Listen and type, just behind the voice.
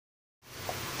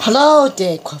Hello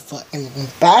there, Quaffle, and welcome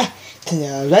back to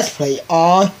the Let's Play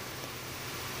on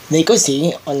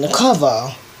Legacy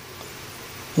Undercover.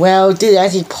 Well, this is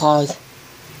actually part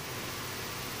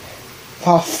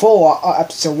 4 of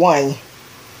episode 1.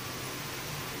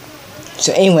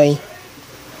 So anyway,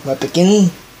 we'll begin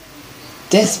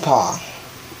this part.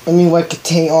 We'll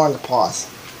continue on the part.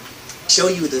 Show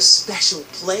you the special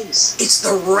place. It's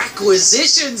the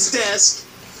requisitions desk.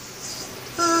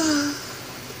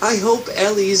 I hope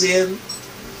Ellie's in.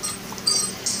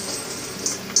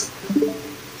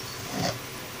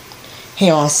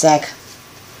 Hang on a sec.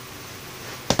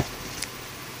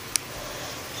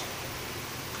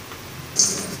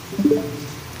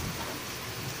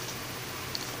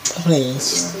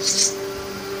 Please.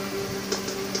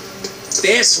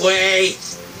 This way.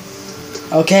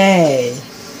 Okay.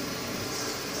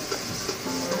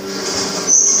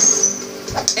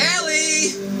 Ellie,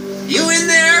 you in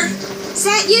there? Is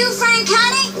that you, Frank,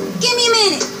 honey? Give me a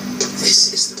minute.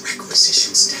 This is the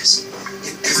requisitions desk,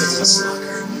 an evidence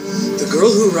locker. The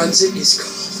girl who runs it is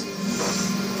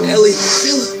called Ellie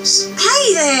Phillips.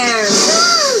 Hey there.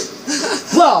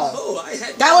 Whoa! Oh, I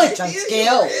had That no was idea just you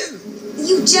scale. were in.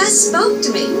 You just spoke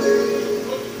to me.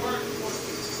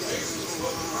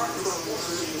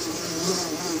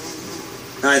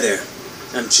 Hi there,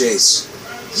 I'm Chase.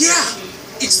 Yeah,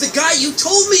 it's the guy you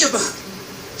told me about.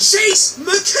 Chase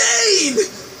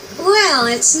McCain! Well,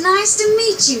 it's nice to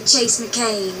meet you, Chase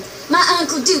McCain. My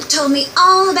Uncle Duke told me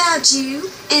all about you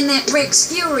and that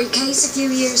Rex Fury case a few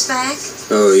years back.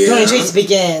 Oh, Going to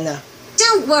begin.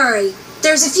 Don't worry.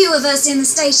 There's a few of us in the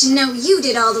station know you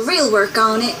did all the real work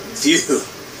on it. Phew.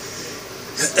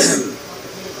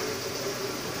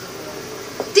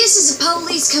 This is a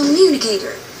police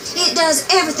communicator. It does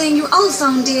everything your old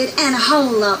phone did and a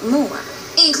whole lot more,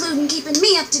 including keeping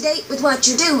me up to date with what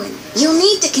you're doing. You'll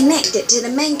need to connect it to the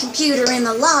main computer in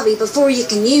the lobby before you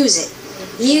can use it.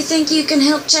 You think you can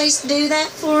help Chase do that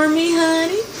for me,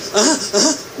 honey?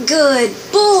 Good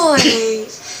boy.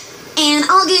 And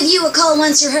I'll give you a call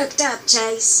once you're hooked up,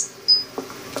 Chase.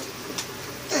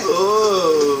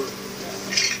 Oh.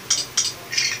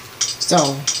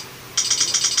 So.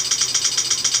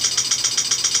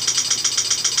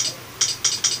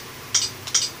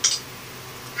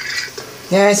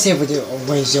 Yeah, I see what the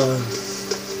original.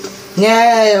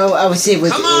 Yeah, I would say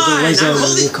what the original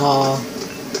we call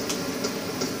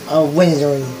a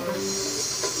window.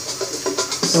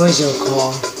 Original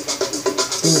call.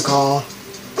 We call.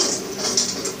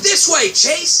 This way,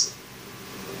 Chase!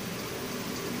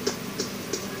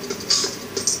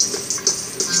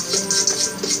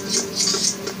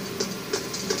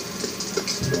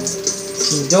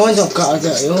 Don't go out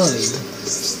there early.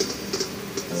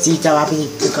 See, that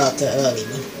happened to go out there early.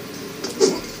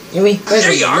 Anyway,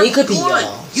 There you are. Could be Go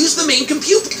on. Use the main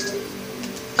computer.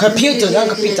 Computer, not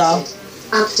computer.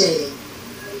 Updating.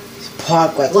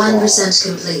 Progress 1%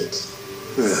 complete.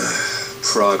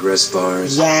 Progress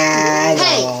bars. Yeah, I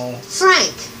Hey, know.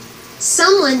 Frank.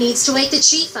 Someone needs to wake the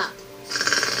chief up.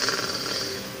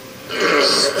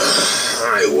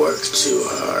 I work too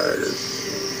hard.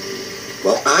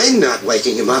 Well, I'm not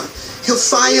waking him up. He'll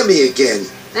fire me again.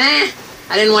 I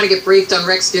didn't want to get briefed on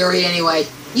Rex Fury anyway.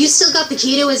 You still got the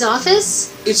key to his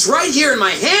office? It's right here in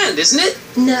my hand, isn't it?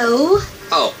 No.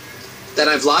 Oh, then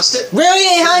I've lost it?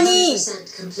 Really, honey?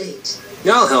 1% complete.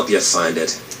 I'll help you find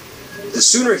it. The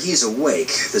sooner he's awake,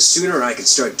 the sooner I can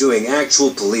start doing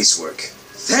actual police work.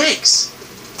 Thanks!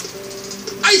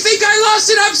 I think I lost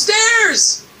it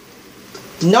upstairs!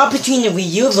 Not between the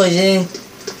Wii U version.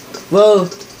 Well,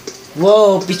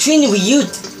 between the Wii U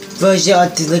version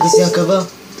of the Legacy Undercover.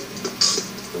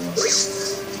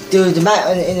 Dude, the map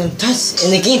in the touch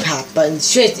in the gamepad, but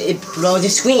straight it below the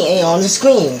screen and on the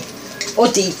screen. Or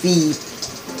TV.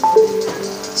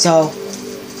 So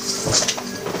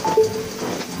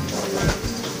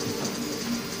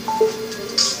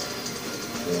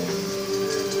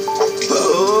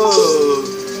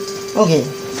okay.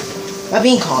 I'm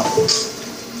being caught.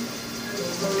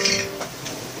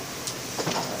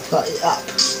 Got it up.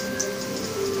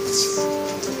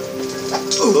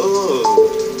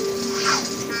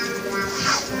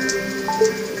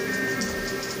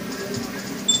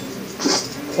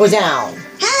 Or down.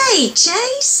 Hey,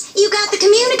 Chase. You got the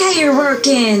communicator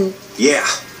working. Yeah,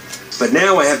 but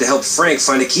now I have to help Frank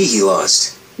find a key he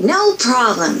lost. No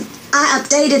problem. I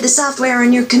updated the software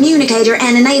on your communicator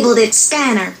and enabled its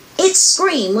scanner. Its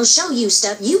screen will show you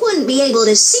stuff you wouldn't be able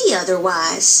to see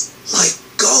otherwise. Like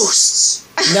ghosts.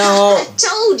 No. I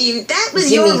told you, that was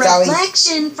Give your me, Sally.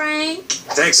 reflection, Frank.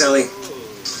 Thanks, Ellie.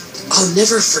 I'll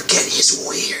never forget his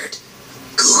weird,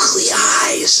 googly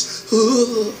eyes.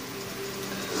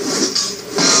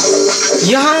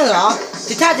 You hung up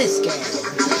the Tetris game.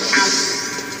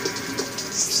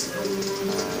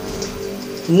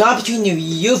 Not between the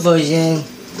Wii U version,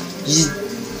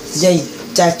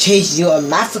 that changed you a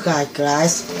Africa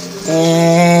class,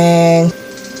 and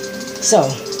so.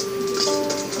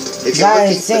 If you're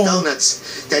looking for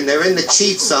donuts, then they're in the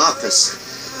chief's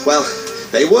office. Well,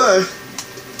 they were.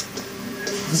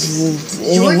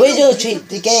 In the original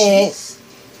the game,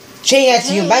 change that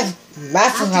to your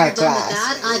Africa class.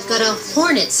 That, I've got a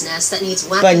hornet's nest that needs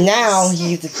weapons. But now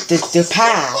he's the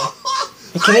pal.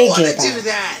 The I want communicator to do pal.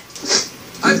 that.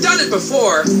 I've done it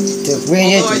before.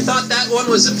 Although I thought that one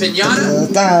was a piñata,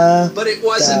 but it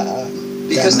wasn't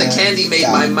because the candy made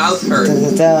my mouth hurt.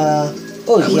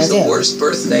 Oh, That was the worst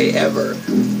birthday ever.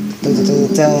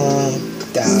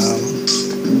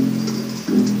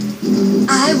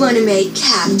 I want to make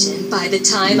captain by the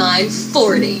time I'm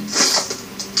 40.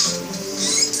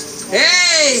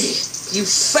 Hey! You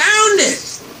found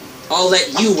it! I'll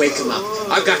let you wake him up.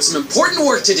 I've got some important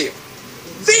work to do.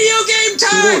 Video game He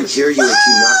time! won't hear you if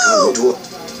you knock on the door.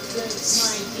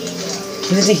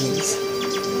 Here's the keys.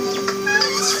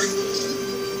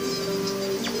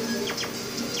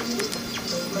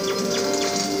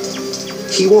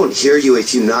 He won't hear you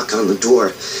if you knock on the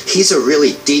door. He's a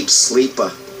really deep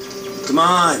sleeper. Come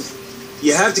on.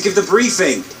 You have to give the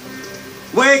briefing.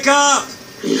 Wake up!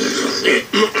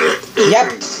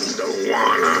 Yep.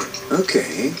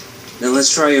 Okay. Now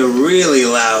let's try a really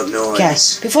loud noise. Okay.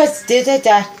 Before I did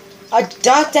that, I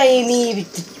thought that you mean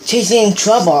chasing in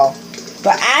trouble,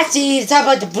 but actually it's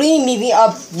about the brain movie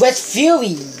of Red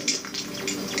Fury.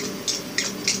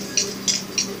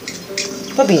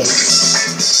 Puppy.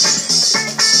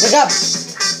 Wake up.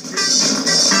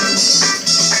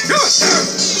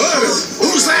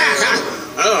 Who's that?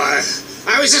 Oh,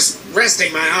 I was just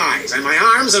resting my eyes and my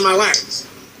arms and my legs.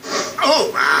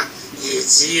 Oh,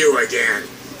 it's you again.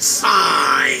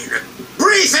 Fine.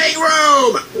 Briefing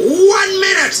room! 1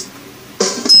 minute!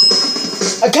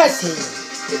 A cutscene.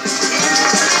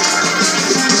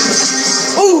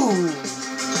 Ooh.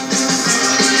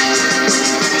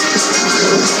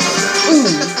 Ooh.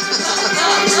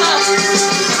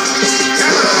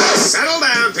 Come on, settle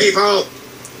down, people.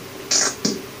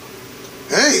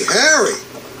 Hey, Harry.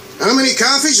 How many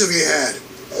coffees have you had?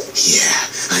 Yeah,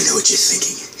 I know what you're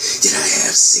thinking. Did I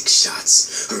have 6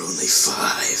 shots or only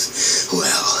 5?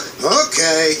 Well...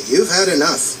 Okay, you've had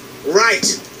enough. Right.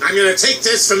 I'm gonna take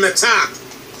this from the top.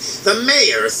 The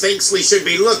mayor thinks we should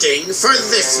be looking for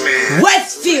this man. Red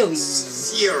Fury.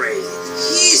 Fury.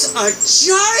 He's a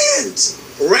giant!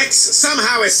 Rex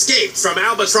somehow escaped from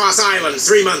Albatross Island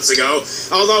 3 months ago,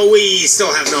 although we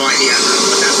still have no idea how,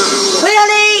 but that's not important.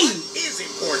 Clearly! What is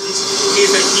important is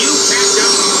that you catch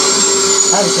up.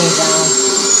 I'll turn it down.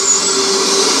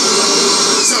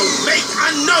 So make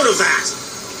a note of that.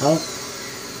 Oh.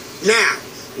 Now,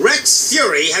 Rex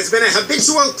Fury has been a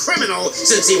habitual criminal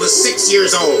since he was 6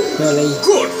 years old. Really?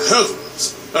 Good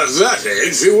heavens! At that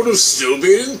age, he would have still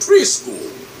been in preschool.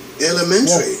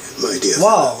 Elementary, my dear.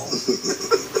 Wow.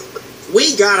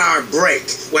 We got our break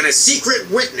when a secret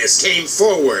witness came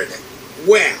forward.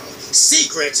 Well,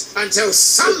 secret until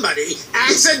somebody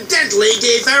accidentally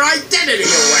gave their identity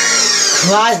away.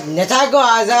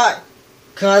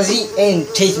 Kazi and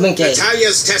Chase Monkey.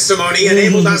 Natalia's testimony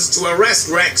enabled us to arrest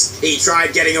Rex. He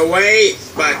tried getting away,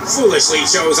 but foolishly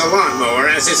chose a lawnmower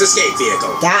as his escape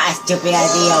vehicle. That is stupid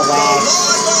idea, Rex.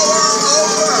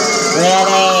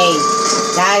 Really?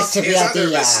 That is stupid His other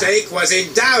idea. mistake was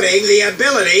in doubting the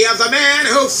ability of the man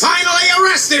who finally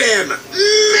arrested him.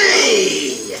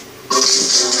 Me!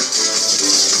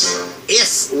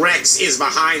 If Rex is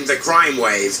behind the crime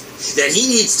wave, then he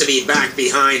needs to be back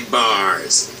behind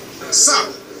bars.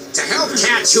 So, to help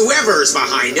catch whoever's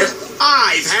behind it,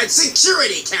 I've had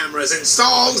security cameras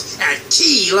installed at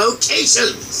key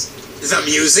locations. The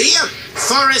museum,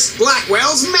 Forrest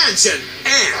Blackwell's mansion,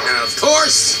 and, of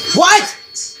course... What?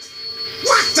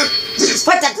 What the...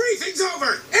 What the... Briefing's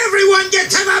over! Everyone get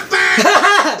to the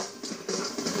bed!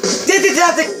 This is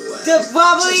not the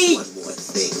probably... One more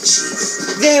thing,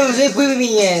 Chief. They were putting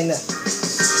me in.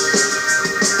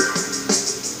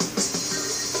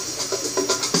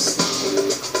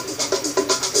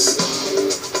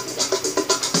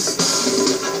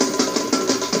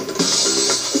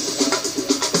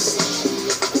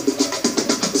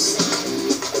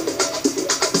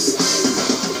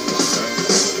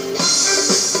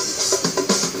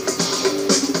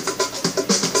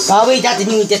 Probably that's the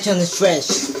new edition on the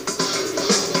Switch.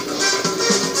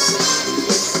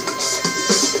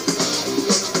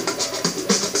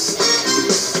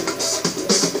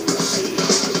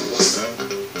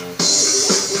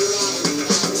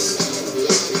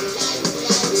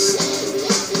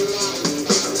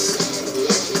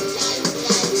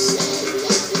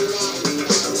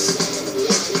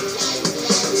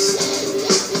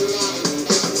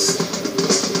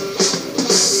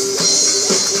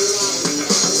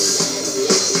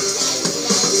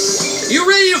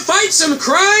 Ready to fight some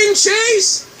crime,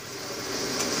 Chase?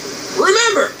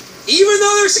 Remember, even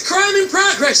though there's a crime in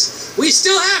progress, we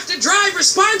still have to drive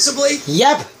responsibly.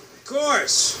 Yep. Of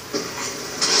course.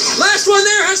 Last one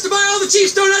there has to buy all the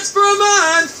Chief's donuts for a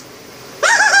month.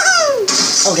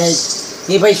 Okay,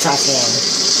 anybody fast man.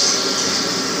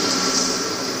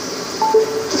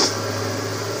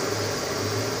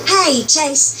 Hey,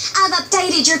 Chase, I've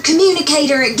updated your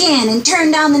communicator again and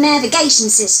turned on the navigation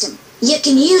system. You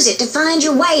can use it to find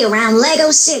your way around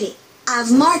Lego City.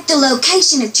 I've marked the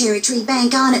location of Cherry Tree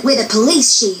Bank on it with a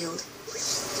police shield.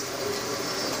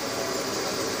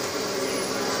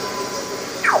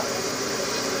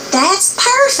 That's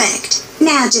perfect.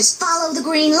 Now just follow the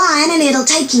green line and it'll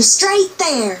take you straight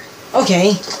there.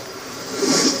 Okay.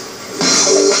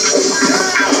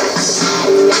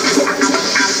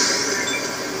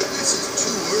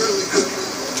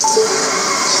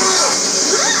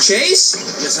 Chase?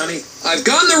 Yes, honey? I've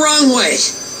gone the wrong way.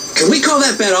 Can we call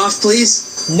that bet off,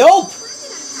 please? Nope.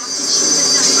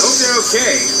 Hope they're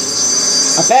okay.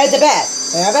 I bet the bet.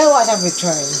 And I better watch out for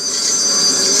turn.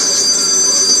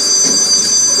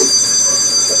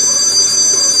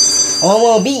 Or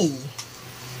will be.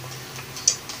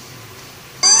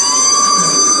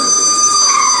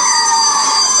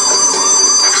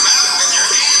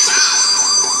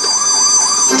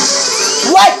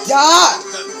 What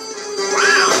the?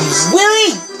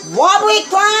 Willy wobbly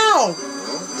clown!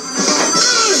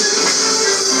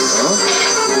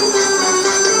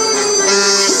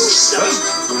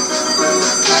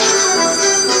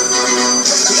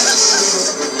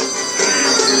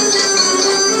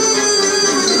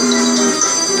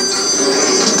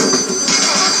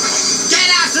 Get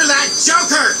after that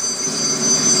Joker!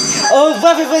 Oh,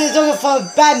 Buffy for the Joker from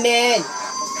Batman!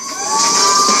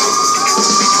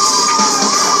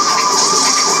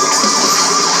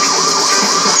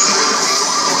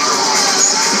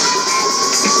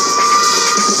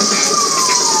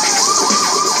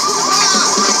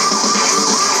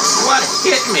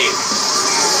 Hit me.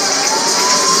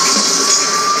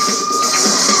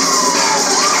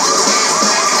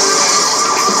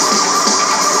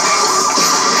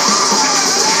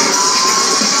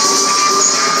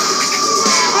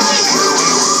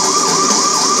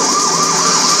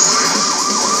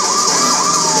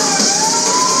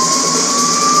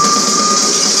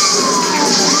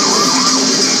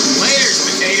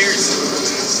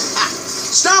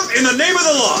 Stop in the name of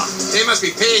the law. They must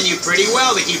be paying you pretty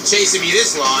well to keep chasing me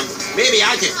this long. Maybe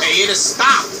I could pay you to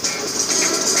stop.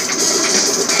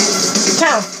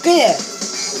 Count, good.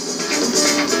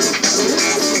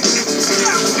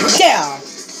 Yeah.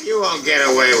 You won't get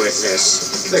away with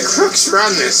this. The crooks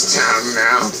run this town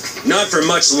now. Not for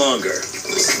much longer.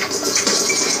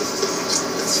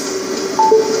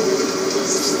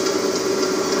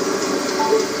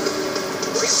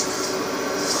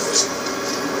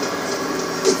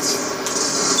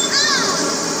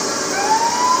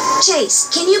 Chase,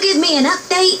 can you give me an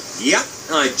update? Yep,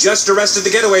 I just arrested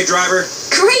the getaway driver.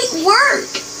 Great work!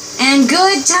 And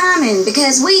good timing,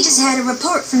 because we just had a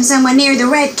report from someone near the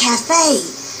Red Cafe.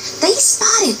 They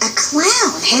spotted a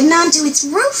clown heading onto its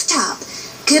rooftop.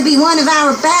 Could be one of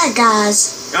our bad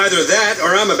guys. Either that,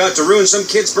 or I'm about to ruin some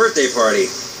kid's birthday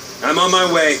party. I'm on my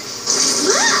way.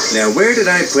 Now, where did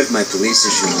I put my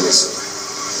police-issued whistle?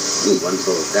 Ooh, one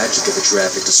pull of that should get the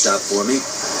traffic to stop for me.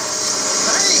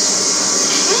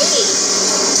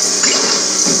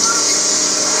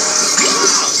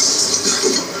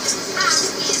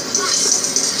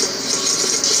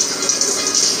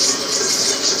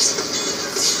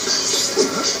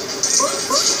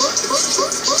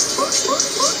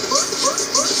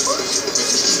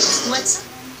 What's up?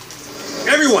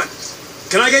 Everyone,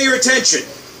 can I get your attention?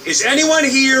 Is anyone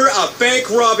here a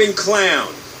bank-robbing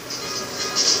clown?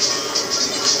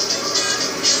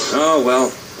 Oh,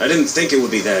 well, I didn't think it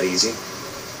would be that easy.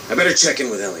 I better check in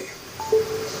with Ellie.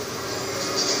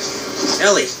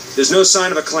 Ellie, there's no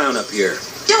sign of a clown up here.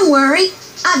 Don't worry.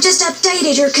 I've just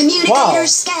updated your communicator Wow.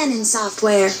 scanning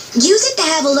software. Use it to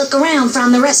have a look around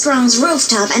from the restaurant's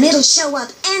rooftop, and it'll show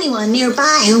up anyone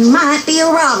nearby who might be a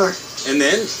robber. And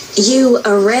then? You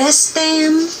arrest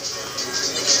them.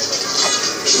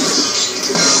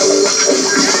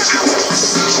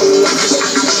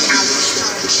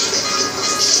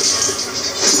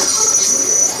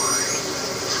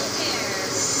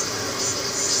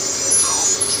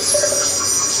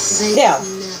 Yeah.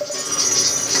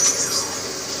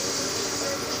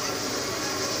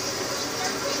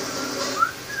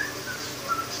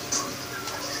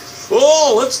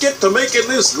 Oh, let's get to making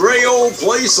this gray old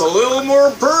place a little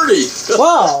more pretty.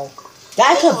 Whoa,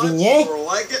 that's convenient. More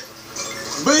like it.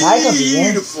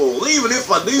 Beautiful, even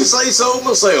if I do say so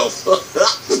myself.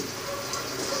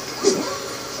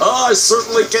 I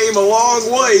certainly came a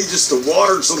long way just to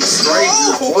water some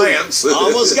stranger plants.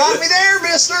 Almost got me there,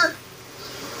 mister.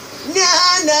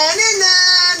 Na na na na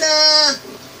na.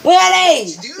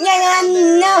 Ready?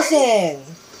 Nothing.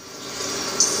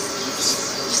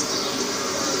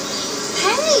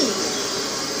 Hey!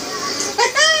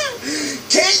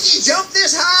 Can't you jump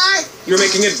this high? You're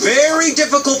making it very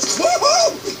difficult.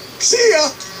 Woohoo! See ya.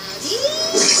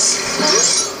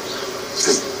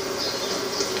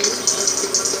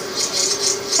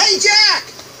 Hey, Jack!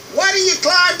 Why do you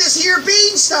climb this here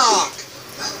beanstalk?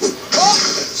 Oh,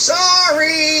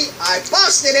 sorry. I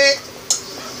busted it.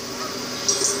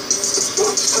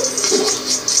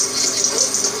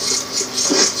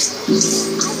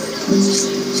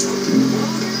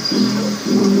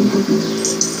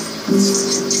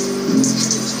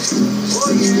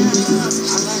 Oh, yeah.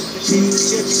 I like potato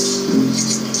chips.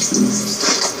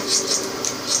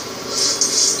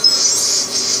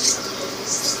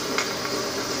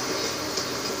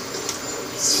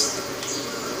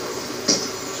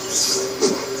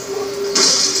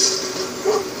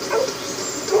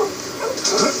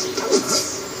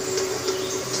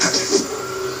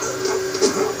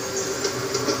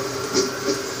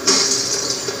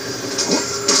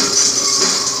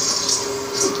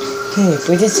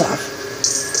 Put this off.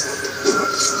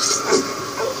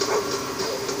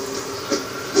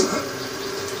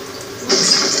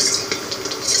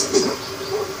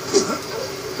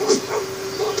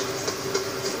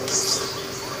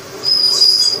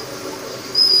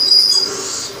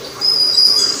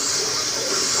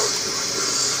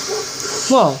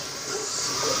 Whoa.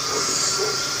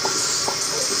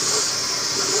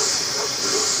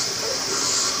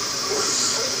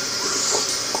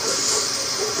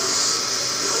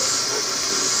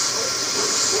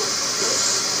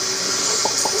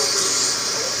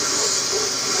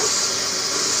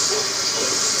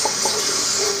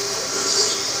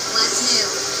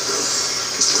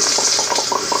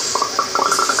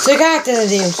 Så got the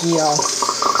deal here.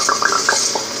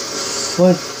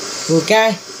 We're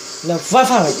going to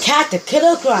find a cat to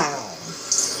kill the ground.